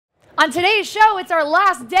On today's show, it's our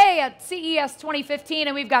last day at CES 2015,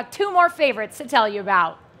 and we've got 2 more favorites to tell you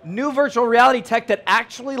about. New virtual reality tech that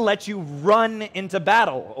actually lets you run into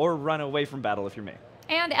battle, or run away from battle if you're me.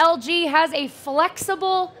 And LG has a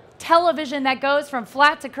flexible television that goes from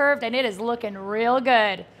flat to curved, and it is looking real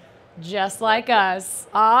good. Just like us.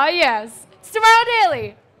 Ah, yes. It's Tomorrow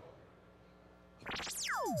Daily.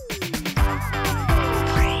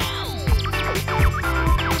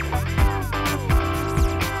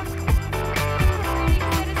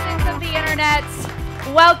 Citizens of the internet,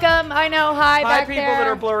 welcome. I know, hi back there. Hi, people that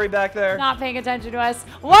are blurry back there. Not paying attention to us.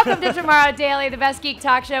 Welcome to Tomorrow Daily, the best geek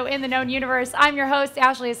talk show in the known universe. I'm your host,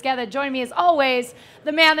 Ashley Esqueda. Joining me as always,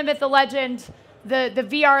 the man, the myth, the legend, the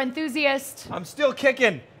VR enthusiast. I'm still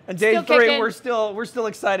kicking. And day 3, we're still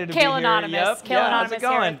excited to be here. Khail Anonymous. Yep. Khail Anonymous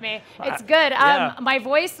here with me. It's good. My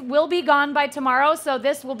voice will be gone by tomorrow, so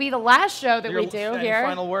this will be the last show that we do here. Any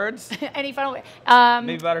final words? Any final?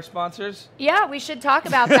 Maybe about our sponsors? Yeah, we should talk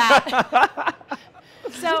about that.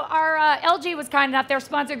 So our LG was kind enough, they're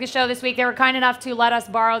sponsoring the show this week, they were kind enough to let us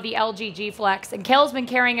borrow the LG G Flex, and Khail's been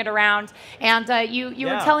carrying it around, and you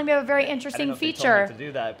were telling me of a very interesting feature. I don't know if they told me to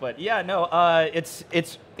do that, but yeah, no,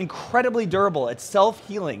 it's incredibly durable. It's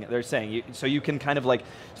self-healing, they're saying. So you can kind of like,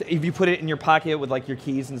 if you put it in your pocket with like your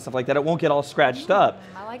keys and stuff like that, it won't get all scratched up.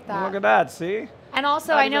 I like that. Look at that, see? And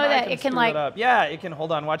also, I know that it can like... Yeah, it can,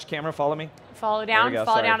 hold on, watch camera, follow me. Follow down,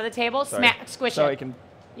 follow down to the table, squish it.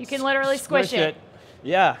 You can literally squish it.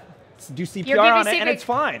 Yeah. Do CPR on it, and it's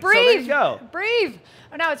fine. Breathe. So there you go. Breathe.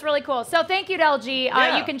 Oh, no, it's really cool. So thank you to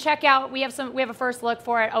LG. You can check out, we have a first look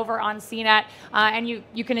for it over on CNET, and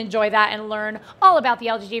you can enjoy that and learn all about the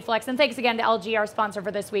LG G Flex. And thanks again to LG, our sponsor for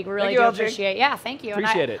this week. We really do appreciate it. Yeah, thank you.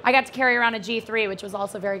 Appreciate it. I got to carry around a G3, which was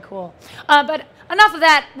also very cool. But enough of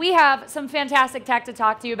that. We have some fantastic tech to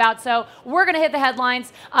talk to you about, so we're going to hit the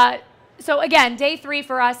headlines. So again, day 3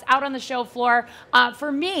 for us, out on the show floor.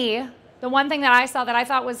 For me, the one thing that I saw that I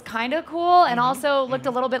thought was kind of cool and also looked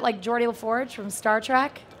a little bit like Geordi LaForge from Star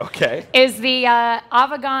Trek is the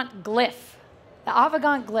Avagant Glyph. The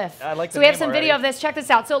Avagant Glyph. I like the So we have name some already. video of this. Check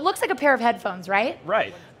this out. So it looks like a pair of headphones, right?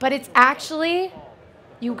 Right. But it's actually,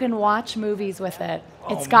 you can watch movies with it.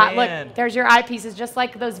 It's Oh, got, man. look, there's your eyepieces, just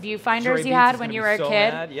like those viewfinders you had when you were a kid.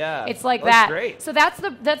 Mad. Yeah. It's like That's that. Great. So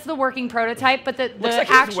that's the working prototype, but the looks like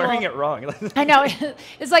actual... he's wearing it wrong. I know.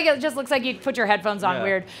 It's like, it just looks like you put your headphones on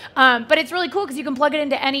weird. But it's really cool because you can plug it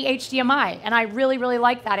into any HDMI, and I really, really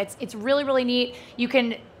like that. It's really, really neat. You can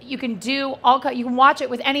do you can watch it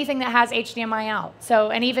with anything that has HDMI out. So,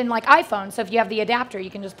 and even like iPhone. So if you have the adapter, you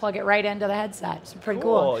can just plug it right into the headset. It's pretty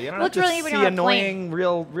cool. You don't have to see annoying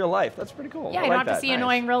real life. That's pretty cool. Yeah, you don't have to see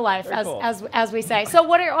annoying real life, cool. as we say. So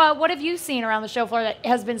what have you seen around the show floor that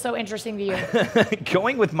has been so interesting to you?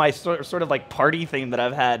 Going with my sort of like party theme that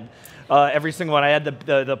I've had every single one. I had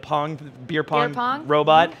the beer pong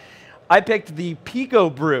robot. I picked the Pico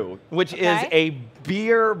Brew, which is a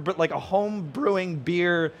beer, like a home brewing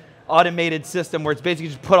beer automated system where it's basically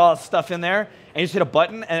just put all the stuff in there and you just hit a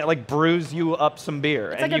button and it like brews you up some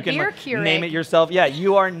beer. It's and like you a can beer Keurig. Name it yourself. Yeah,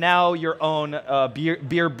 you are now your own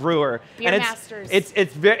beer brewer. Beer and masters.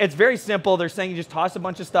 It's very simple. They're saying you just toss a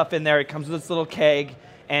bunch of stuff in there. It comes with this little keg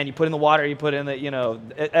and you put in the water, you put in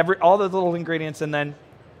the, all those little ingredients and then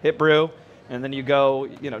hit brew. And then you go,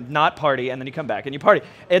 not party, and then you come back and you party.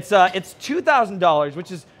 It's $2,000,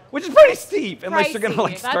 which is pretty steep, unless you're gonna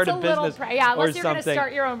like start a business unless you're gonna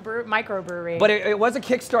start your own microbrewery. But it was a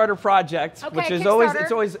Kickstarter project, which is always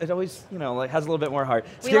like has a little bit more heart.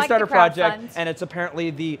 It's a Kickstarter project, and it's apparently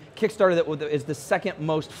the Kickstarter that is the second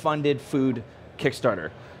most funded food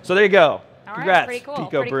Kickstarter. So there you go. Congrats, pretty cool,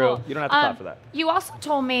 Pico Brew. Cool. You don't have to clap for that. You also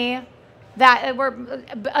told me that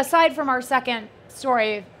aside from our second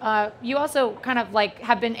story, you also kind of like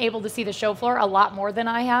have been able to see the show floor a lot more than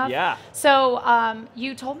I have. Yeah. So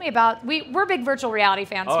you told me about, we're big virtual reality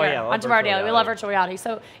fans here on Tomorrow Daily. We love virtual reality.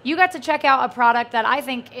 So you got to check out a product that I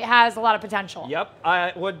think has a lot of potential.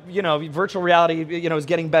 Yep. Virtual reality, is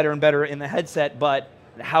getting better and better in the headset, but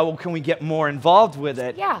how can we get more involved with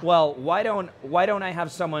it? Yeah. Well, why don't I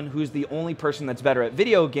have someone who's the only person that's better at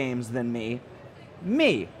video games than me?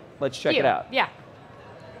 Me. Let's check it out. Yeah.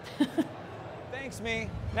 Thanks, me.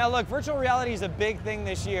 Now look, virtual reality is a big thing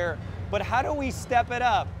this year, but how do we step it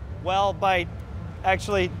up? Well, by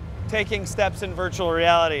actually taking steps in virtual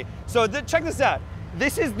reality. So check this out.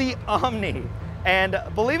 This is the Omni, and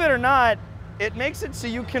believe it or not, it makes it so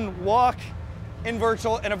you can walk in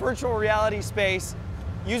a virtual reality space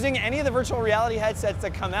using any of the virtual reality headsets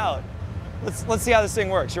that come out. Let's see how this thing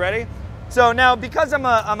works. You ready? So now, because I'm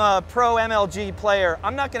a pro MLG player,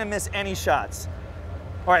 I'm not going to miss any shots.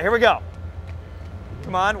 All right, here we go.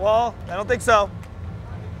 Come on, wall. I don't think so.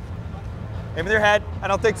 Aim with your head. I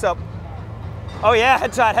don't think so. Oh yeah,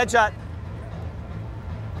 headshot, headshot.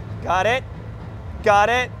 Got it. Got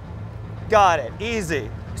it. Got it. Easy.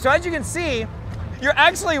 So as you can see, you're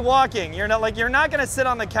actually walking. You're not gonna sit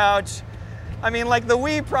on the couch. I mean, like the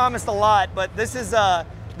Wii promised a lot, but this is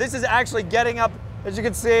actually getting up. As you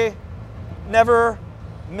can see, never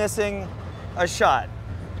missing a shot.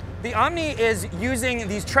 The Omni is using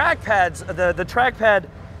these track pads. The trackpad,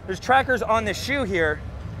 there's trackers on the shoe here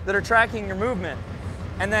that are tracking your movement.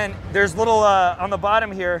 And then there's little, on the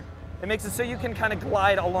bottom here, it makes it so you can kind of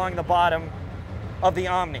glide along the bottom of the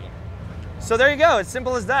Omni. So there you go, as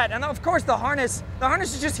simple as that. And of course the harness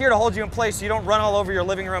is just here to hold you in place so you don't run all over your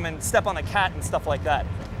living room and step on the cat and stuff like that.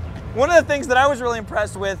 One of the things that I was really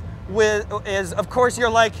impressed with is, of course, you're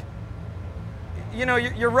like, you know,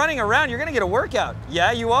 you're running around, you're gonna get a workout.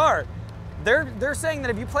 Yeah, you are. They're saying that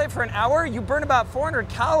if you play it for an hour, you burn about 400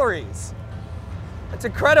 calories. That's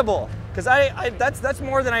incredible, because that's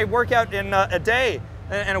more than I work out in a day,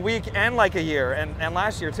 and a week, and like a year, and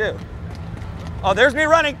last year too. Oh, there's me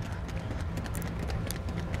running.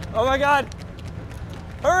 Oh my God,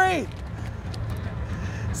 hurry.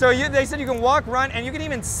 So they said you can walk, run, and you can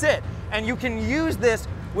even sit, and you can use this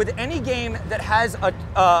with any game that has a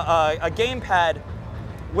gamepad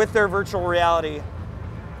with their virtual reality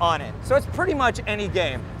on it. So it's pretty much any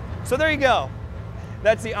game. So there you go.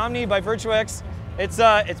 That's the Omni by VirtuX.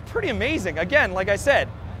 It's pretty amazing. Again, like I said,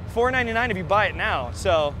 $4.99 if you buy it now.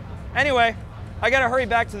 So anyway, I gotta hurry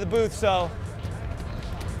back to the booth, so.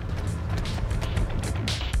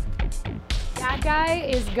 That guy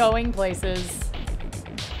is going places.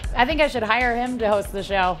 I think I should hire him to host the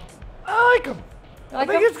show. I like him. I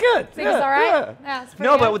think it's good. Think it's all right? Yeah, it's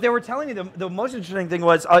no, good. but what they were telling me, the most interesting thing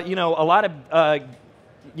was, you know, a lot of,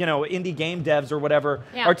 you know, indie game devs or whatever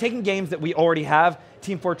are taking games that we already have,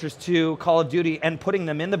 Team Fortress 2, Call of Duty, and putting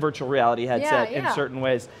them in the virtual reality headset in certain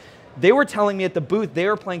ways. They were telling me at the booth they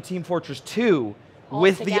were playing Team Fortress 2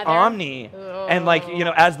 with the Omni, and like, you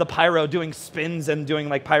know, as the pyro doing spins and doing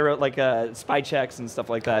like pyro, like spy checks and stuff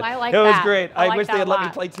like that. I like it that. was great. I like wish they had a let me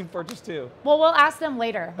lot. play Team Fortress 2. Well, we'll ask them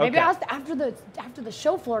later. Maybe Okay. after the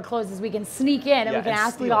show floor closes, we can sneak in and we can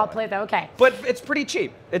ask we all play that. Okay. But it's pretty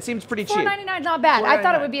cheap. It seems pretty cheap. $4.99, not bad. I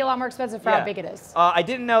thought it would be a lot more expensive for how big it is. I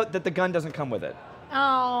didn't know that the gun doesn't come with it.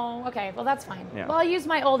 Oh, okay. Well, that's fine. Yeah. Well, I'll use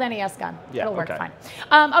my old NES gun. Yeah, It'll work okay.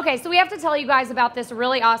 fine. Okay, so we have to tell you guys about this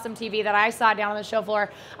really awesome TV that I saw down on the show floor.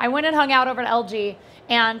 I went and hung out over at LG,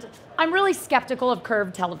 and I'm really skeptical of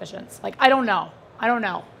curved televisions. Like, I don't know.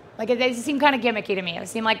 Like, they seem kind of gimmicky to me. It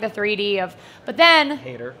seemed like the 3D of, but then.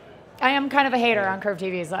 Hater. I am kind of a hater on curved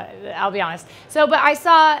TVs, I'll be honest. So, but I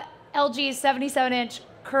saw LG's 77-inch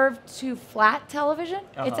curved to flat television.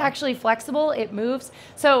 It's actually flexible, it moves.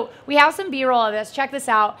 So we have some B-roll of this. Check this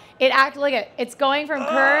out. It's going from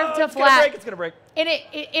curved to flat. It's gonna break. And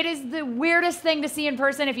it is the weirdest thing to see in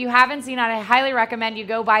person. If you haven't seen it, I highly recommend you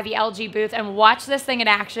go by the LG booth and watch this thing in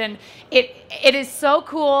action. It is so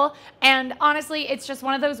cool, and honestly, it's just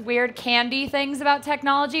one of those weird candy things about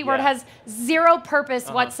technology where it has zero purpose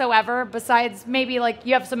whatsoever, besides maybe like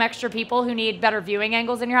you have some extra people who need better viewing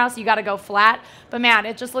angles in your house, you gotta go flat. But man,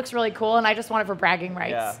 it just looks really cool, and I just want it for bragging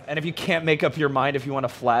rights. Yeah, and if you can't make up your mind if you want a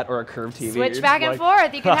flat or a curved TV, switch back and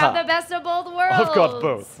forth. You can have the best of both worlds. I've got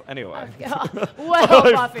both, anyway.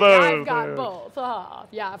 Well, Buffy, I've got both.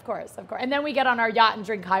 Yeah, of course. And then we get on our yacht and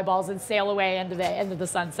drink highballs and sail away into the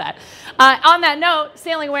sunset. On that note,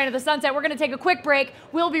 sailing away into the sunset, we're going to take a quick break.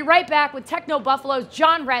 We'll be right back with Technobuffalo's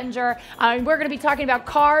John Rettinger. We're going to be talking about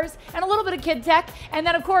cars and a little bit of kid tech, and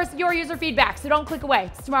then, of course, your user feedback. So don't click away.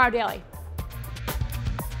 It's Tomorrow Daily.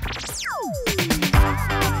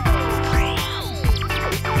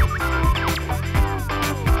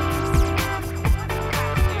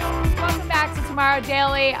 Tomorrow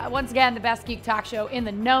Daily, once again, the best geek talk show in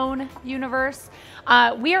the known universe.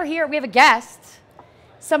 We are here, we have a guest,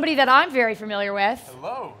 somebody that I'm very familiar with.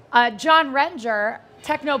 Hello. John Rettinger,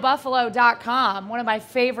 Technobuffalo.com, one of my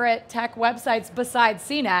favorite tech websites besides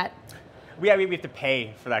CNET. We have to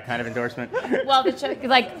pay for that kind of endorsement. Well,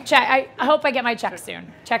 I hope I get my check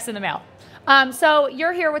soon. Check's in the mail. So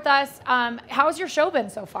you're here with us. How's your show been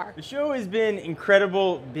so far? The show has been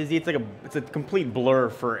incredible, busy. It's a complete blur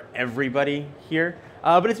for everybody here,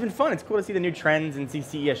 but it's been fun. It's cool to see the new trends and see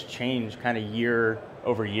CES change kind of year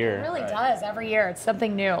over year. It really does every year. It's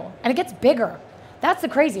something new, and it gets bigger. That's the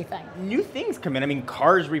crazy thing. New things come in. I mean,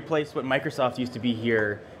 cars replaced what Microsoft used to be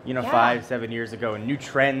here, 5-7 years ago, and new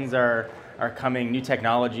trends are coming, new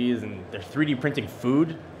technologies, and they're 3D printing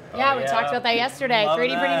food. Yeah, we talked about that yesterday.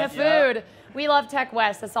 3D printing the food. Yeah. We love Tech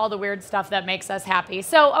West. That's all the weird stuff that makes us happy.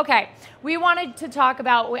 So, okay, we wanted to talk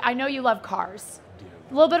about, I know you love cars.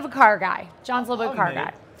 a little bit of a car guy. John's a little bit of a car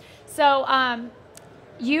guy. So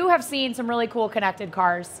you have seen some really cool connected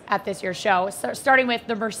cars at this year's show, starting with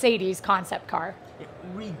the Mercedes concept car.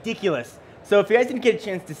 Ridiculous. So if you guys didn't get a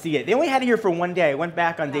chance to see it, they only had it here for one day. I went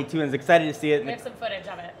back on day 2 and was excited to see it. We have some footage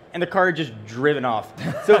of it. And the car had just driven off.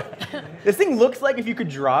 So this thing looks like if you could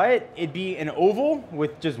draw it, it'd be an oval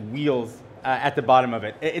with just wheels at the bottom of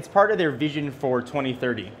it. It's part of their vision for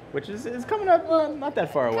 2030, which is coming up not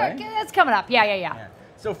that far away. It's coming up, yeah.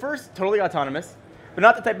 So first, totally autonomous, but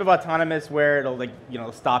not the type of autonomous where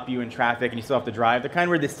it'll stop you in traffic and you still have to drive. The kind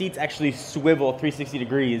where the seats actually swivel 360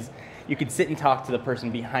 degrees. You could sit and talk to the person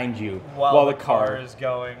behind you while the car is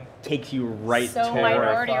going. Takes you right to So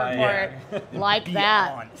Minority Report, like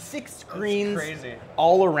that. 6 screens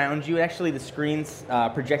all around you. Actually, the screens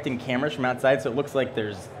projecting cameras from outside, so it looks like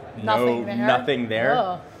there's nothing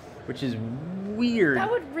there, which is weird. That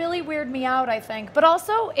would really weird me out, I think. But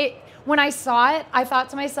also, when I saw it, I thought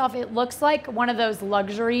to myself, it looks like one of those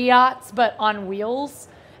luxury yachts, but on wheels.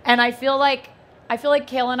 And I feel like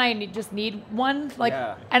Khail and I just need one.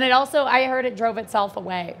 And it also, I heard it drove itself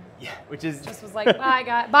away. Yeah, which is just was like,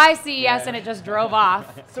 bye CES, and it just drove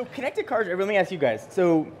off. So connected cars, let me ask you guys.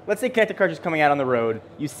 So let's say connected cars is coming out on the road.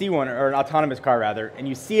 You see one, or an autonomous car rather, and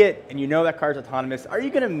you see it, and you know that car's autonomous. Are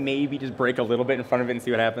you gonna maybe just brake a little bit in front of it and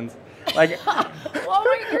see what happens? Like,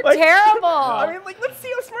 you're terrible. I mean, let's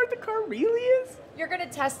see how smart the car really is. You're going to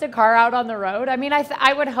test a car out on the road? I mean,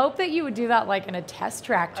 I would hope that you would do that like in a test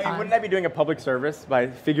track time. I mean, wouldn't I be doing a public service by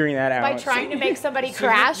figuring that out? By trying to make somebody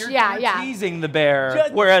crash? You're teasing the bear,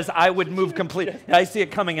 whereas I would move completely. I see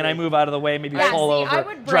it coming and I move out of the way, maybe pull over, I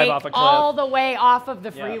would drive off a cliff. all the way off of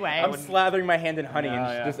the freeway. I'm slathering my hand in honey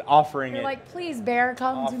and just offering You're it. like, please, bear,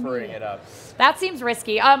 come to me. Offering it up. That seems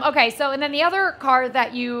risky. Okay, so and then the other car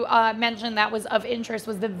that you mentioned that was of interest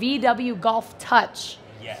was the VW Golf Touch.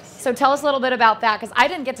 Yes. So tell us a little bit about that, because I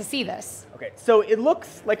didn't get to see this. Okay, so it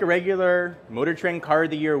looks like a regular Motor Trend Car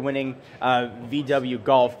of the Year winning VW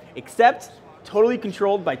Golf, except totally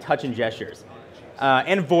controlled by touch and gestures.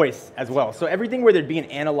 And voice as well. So everything where there'd be an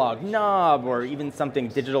analog knob or even something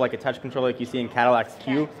digital like a touch controller like you see in Cadillac's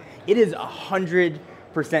Q, it is 100%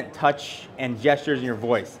 touch and gestures in your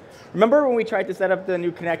voice. Remember when we tried to set up the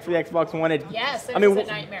new Kinect for the Xbox One? Yes, it was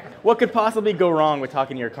a nightmare. What could possibly go wrong with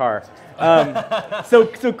talking to your car? So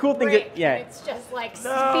cool thing. It's just like speed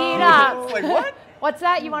up. Like what? What's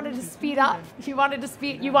that? You wanted to speed up? You wanted to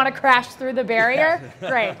speed? You want to crash through the barrier?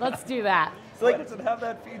 Great, let's do that. So why does it have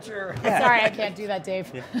that feature? Sorry, I can't do that, Dave.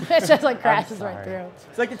 It just like crashes right through.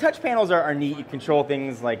 So like the touch panels are neat. You control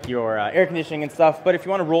things like your air conditioning and stuff. But if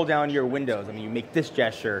you want to roll down your windows, I mean, you make this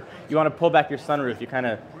gesture. You want to pull back your sunroof, you kind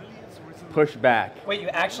of push back. Wait, you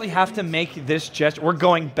actually have to make this gesture? We're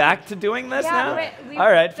going back to doing this now? All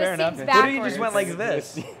right, fair enough. What if you just went like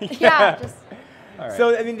this? Just. All right.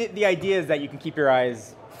 So I mean, the idea is that you can keep your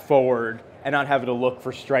eyes forward and not have to look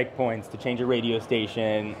for strike points to change a radio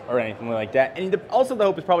station or anything like that. And also the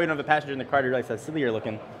hope is probably you don't have the passenger in the car to realize how silly you're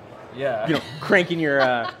looking. Yeah. You know, cranking your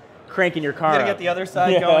car. You gotta get the other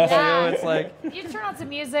side going too. It's like you turn on some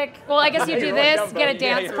music. Well, I guess you do this, get a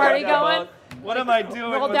dance party going. What am I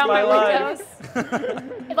doing? Roll down my windows.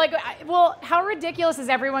 Like, well, how ridiculous is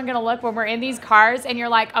everyone going to look when we're in these cars and you're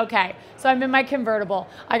like, okay, so I'm in my convertible.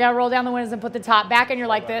 I got to roll down the windows and put the top back, and you're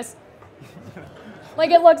like this.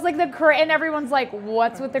 Like, it looks like and everyone's like,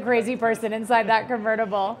 what's with the crazy person inside that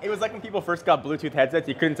convertible? It was like when people first got Bluetooth headsets,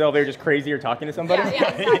 you couldn't tell if they were just crazy or talking to somebody.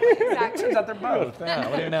 Yeah, exactly. turns out they're both. Yeah,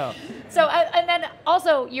 what do you know? So, and then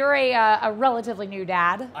also, you're a relatively new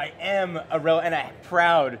dad. I am a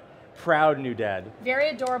proud new dad. Very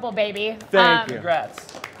adorable baby. Thank you.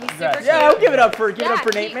 Congrats. He's super cute. Yeah, I'll give it up for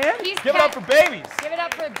Nate, man. Give it up for babies. Give it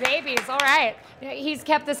up for babies. All right. He's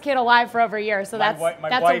kept this kid alive for over a year, so that's my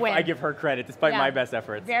that's wife, a win. I give her credit despite my best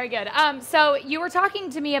efforts. Very good. So you were talking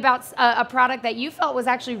to me about a product that you felt was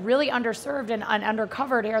actually really underserved and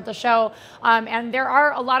undercovered here at the show, and there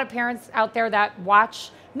are a lot of parents out there that watch.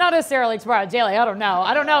 Not necessarily Tomorrow Daily. I don't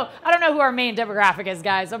know who our main demographic is,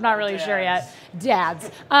 guys. I'm not really sure yet. Dads.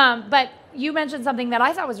 But you mentioned something that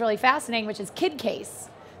I thought was really fascinating, which is Kid Case.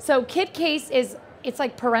 So Kid Case it's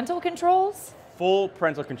like parental controls. Full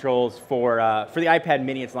parental controls for the iPad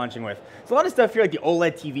Mini it's launching with. So a lot of stuff here, like the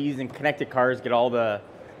OLED TVs and connected cars, get all the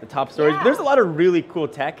top stories. Yeah. There's a lot of really cool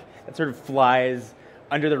tech that sort of flies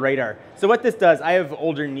under the radar. So what this does, I have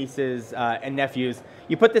older nieces and nephews.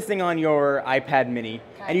 You put this thing on your iPad Mini,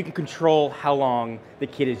 and you can control how long the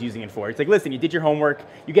kid is using it for. It's like, listen, you did your homework,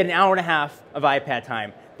 you get an hour and a half of iPad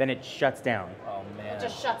time, then it shuts down. Oh man. it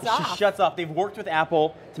just shuts It off. just shuts off. They've worked with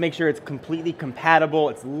Apple to make sure it's completely compatible,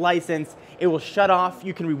 it's licensed, it will shut off.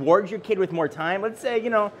 You can reward your kid with more time. Let's say,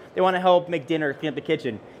 they want to help make dinner, clean up the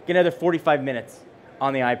kitchen. Get another 45 minutes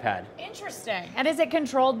on the iPad. Interesting. And is it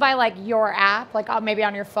controlled by like your app, like maybe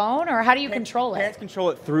on your phone, or how do you control it? Parents control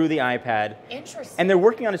it through the iPad. Interesting. And they're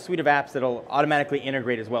working on a suite of apps that'll automatically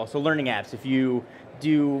integrate as well. So learning apps, if you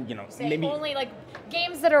do, maybe only like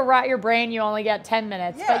games that are rot your brain, you only get 10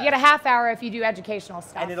 minutes, but you get a half hour if you do educational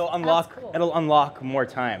stuff. And it'll unlock more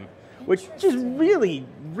time, which is really,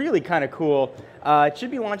 really kind of cool. It should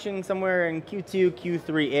be launching somewhere in Q2,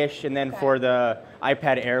 Q3-ish, and then for the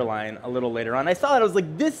iPad Air line a little later on. I saw that, I was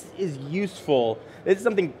like, this is useful. This is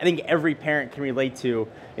something I think every parent can relate to.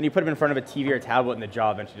 And you put them in front of a TV or a tablet and the jaw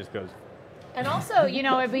eventually just goes. And also,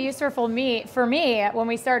 it'd be useful for me when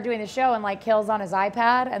we started doing the show and like Khail's on his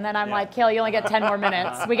iPad, and then I'm like, Khail, you only get 10 more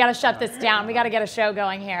minutes. We got to shut this down. We got to get a show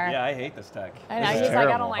going here. Yeah, I hate this tech. I know. He's like,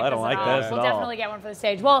 I don't like this at all. We'll definitely get one for the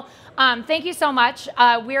stage. Well, thank you so much.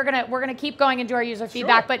 We're gonna keep going into our user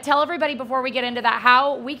feedback, but tell everybody before we get into that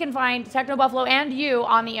how we can find Technobuffalo and you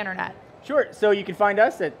on the internet. Sure. So you can find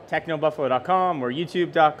us at technobuffalo.com or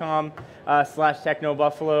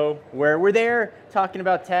youtube.com/technobuffalo, where we're there talking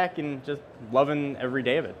about tech and just loving every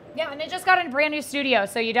day of it. Yeah, and they just got a brand new studio,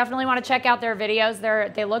 so you definitely want to check out their videos.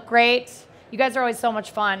 They look great. You guys are always so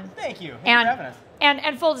much fun. Thank you. Thanks for having us.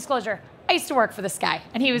 And full disclosure, I used to work for this guy,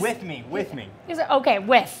 and he was with me. He's okay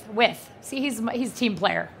with. See, he's team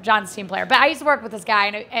player. John's team player. But I used to work with this guy,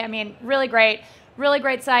 and I mean, really great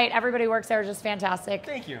site. Everybody who works there is just fantastic.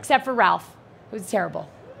 Thank you. Except for Ralph, who's terrible.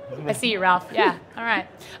 I see you, Ralph. Yeah. All right.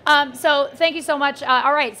 So thank you so much.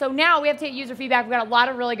 All right. So now we have to take user feedback. We've got a lot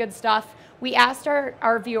of really good stuff. We asked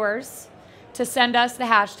our viewers to send us the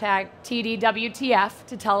hashtag TDWTF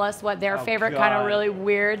to tell us what their favorite kind of really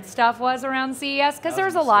weird stuff was around CES, because there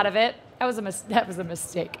was a lot of it. That was a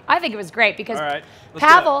mistake. I think it was great because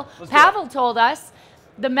Pavel told us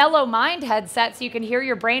the Mellow Mind headset, so you can hear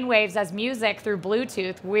your brainwaves as music through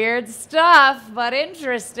Bluetooth. Weird stuff, but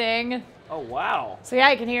interesting. Oh, wow. So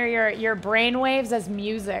yeah, you can hear your brainwaves as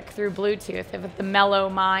music through Bluetooth with the Mellow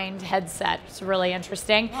Mind headset. It's really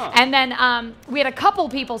interesting. Huh. And then we had a couple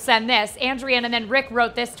people send this. Andrian and then Rick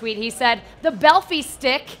wrote this tweet. He said, the Belfie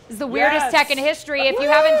stick is the weirdest tech in history. If you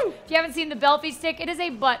haven't seen the Belfie stick, it is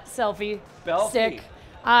a butt selfie stick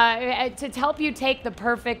to help you take the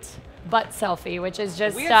perfect butt selfie, which is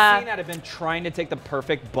just... We at CNET have been trying to take the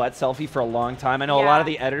perfect butt selfie for a long time. I know a lot of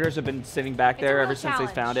the editors have been sitting back there ever since they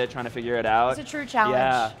found it, trying to figure it out. It's a true challenge.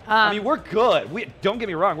 Yeah. I mean, we're good. Don't get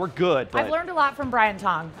me wrong, we're good. But I've learned a lot from Brian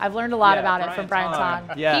Tong. I've learned a lot about it from Brian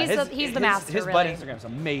Tong. Yeah, he's the master, his really. butt Instagram's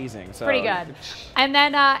amazing. So. Pretty good. And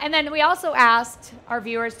then we also asked our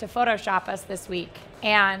viewers to Photoshop us this week.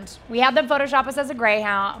 And we had them Photoshop us as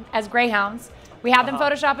greyhounds. We had them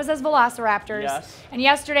Photoshop us as velociraptors. Yes. And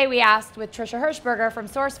yesterday we asked with Trisha Hirschberger from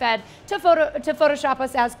SourceFed to Photoshop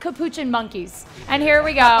us as capuchin monkeys. And here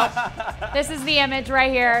we go. This is the image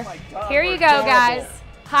right here. Oh my God, here you go, guys.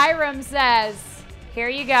 Hiram says, here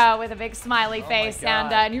you go, with a big smiley face.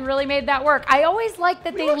 And you really made that work. I always like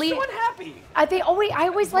that they leave. So unhappy. I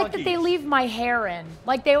always like that they leave my hair in.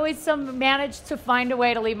 Like they always manage to find a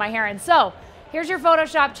way to leave my hair in. So here's your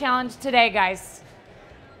Photoshop challenge today, guys.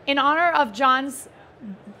 In honor of John's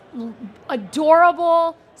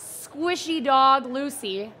adorable, squishy dog,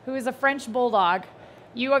 Lucy, who is a French bulldog,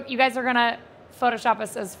 you guys are gonna Photoshop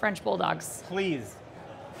us as French bulldogs. Please.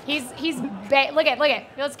 Look at.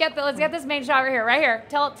 Let's get this main shot right here.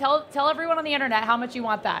 Tell everyone on the internet how much you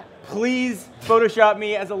want that. Please Photoshop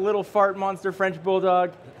me as a little fart monster French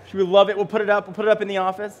bulldog. She would love it. We'll put it up. We'll put it up in the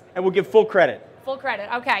office, and we'll give full credit. Full credit.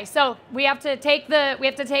 Okay, so we have to take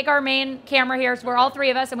our main camera here. So we're all three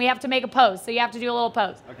of us, and we have to make a pose. So you have to do a little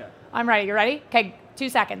pose. Okay. I'm ready. You ready? Okay, 2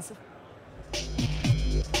 seconds.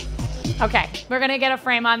 Okay, we're gonna get a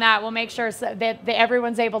frame on that. We'll make sure that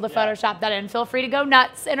everyone's able to Photoshop that in. Feel free to go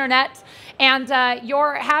nuts, internet. And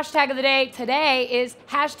your hashtag of the day today is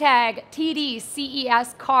hashtag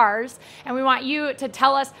TDCES cars. And we want you to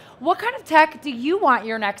tell us, what kind of tech do you want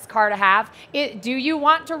your next car to have? Do you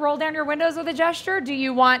want to roll down your windows with a gesture? Do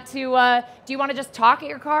you want to just talk at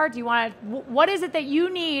your car? What is it that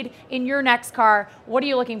you need in your next car? What are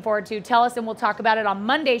you looking forward to? Tell us, and we'll talk about it on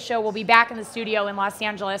Monday's show. We'll be back in the studio in Los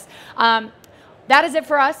Angeles. That is it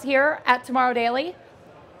for us here at Tomorrow Daily.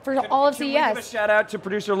 For all of CES. Can we give a shout out to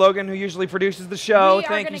producer Logan, who usually produces the show?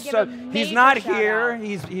 Thank you so much. He's not here.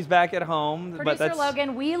 He's back at home. Producer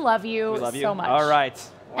Logan, we love you so much. All right.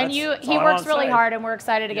 And he works really hard, and we're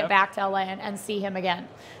excited to get back to LA and see him again.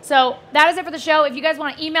 So that is it for the show. If you guys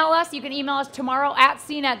want to email us, you can email us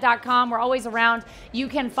tomorrow@cnet.com. We're always around. You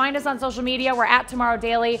can find us on social media. We're at Tomorrow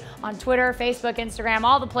Daily on Twitter, Facebook, Instagram,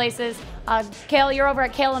 all the places. Khail, you're over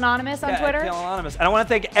at Khail Anonymous on Twitter. Khail Anonymous. And I want to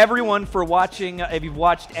thank everyone for watching. If you've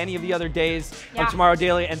watched any of the other days on Tomorrow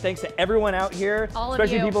Daily, and thanks to everyone out here,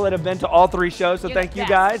 especially people that have been to all 3 shows. So thank you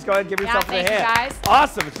guys. Go ahead and give yourself a hand. Thank you guys.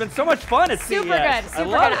 Awesome. It's been so much fun at CES. Super good. Super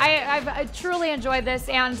good. I've truly enjoyed this,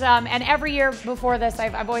 and every year before this,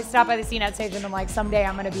 I've always stopped by the CNET stage, and I'm like, someday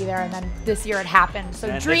I'm going to be there, and then this year it happened. So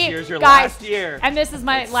and dream, this year's your guys, last year. And this is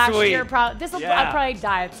my last year. I'll probably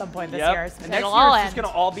die at some point this year. And next year it's just going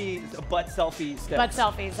to all be butt selfie steps. Butt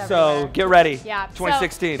selfies everywhere. So get ready. Yeah.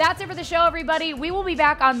 2016. So that's it for the show, everybody. We will be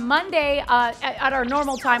back on Monday at our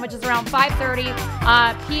normal time, which is around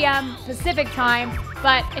 5:30 p.m. Pacific time.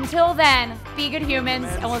 But until then, be good humans,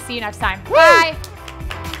 and we'll see you next time. Bye.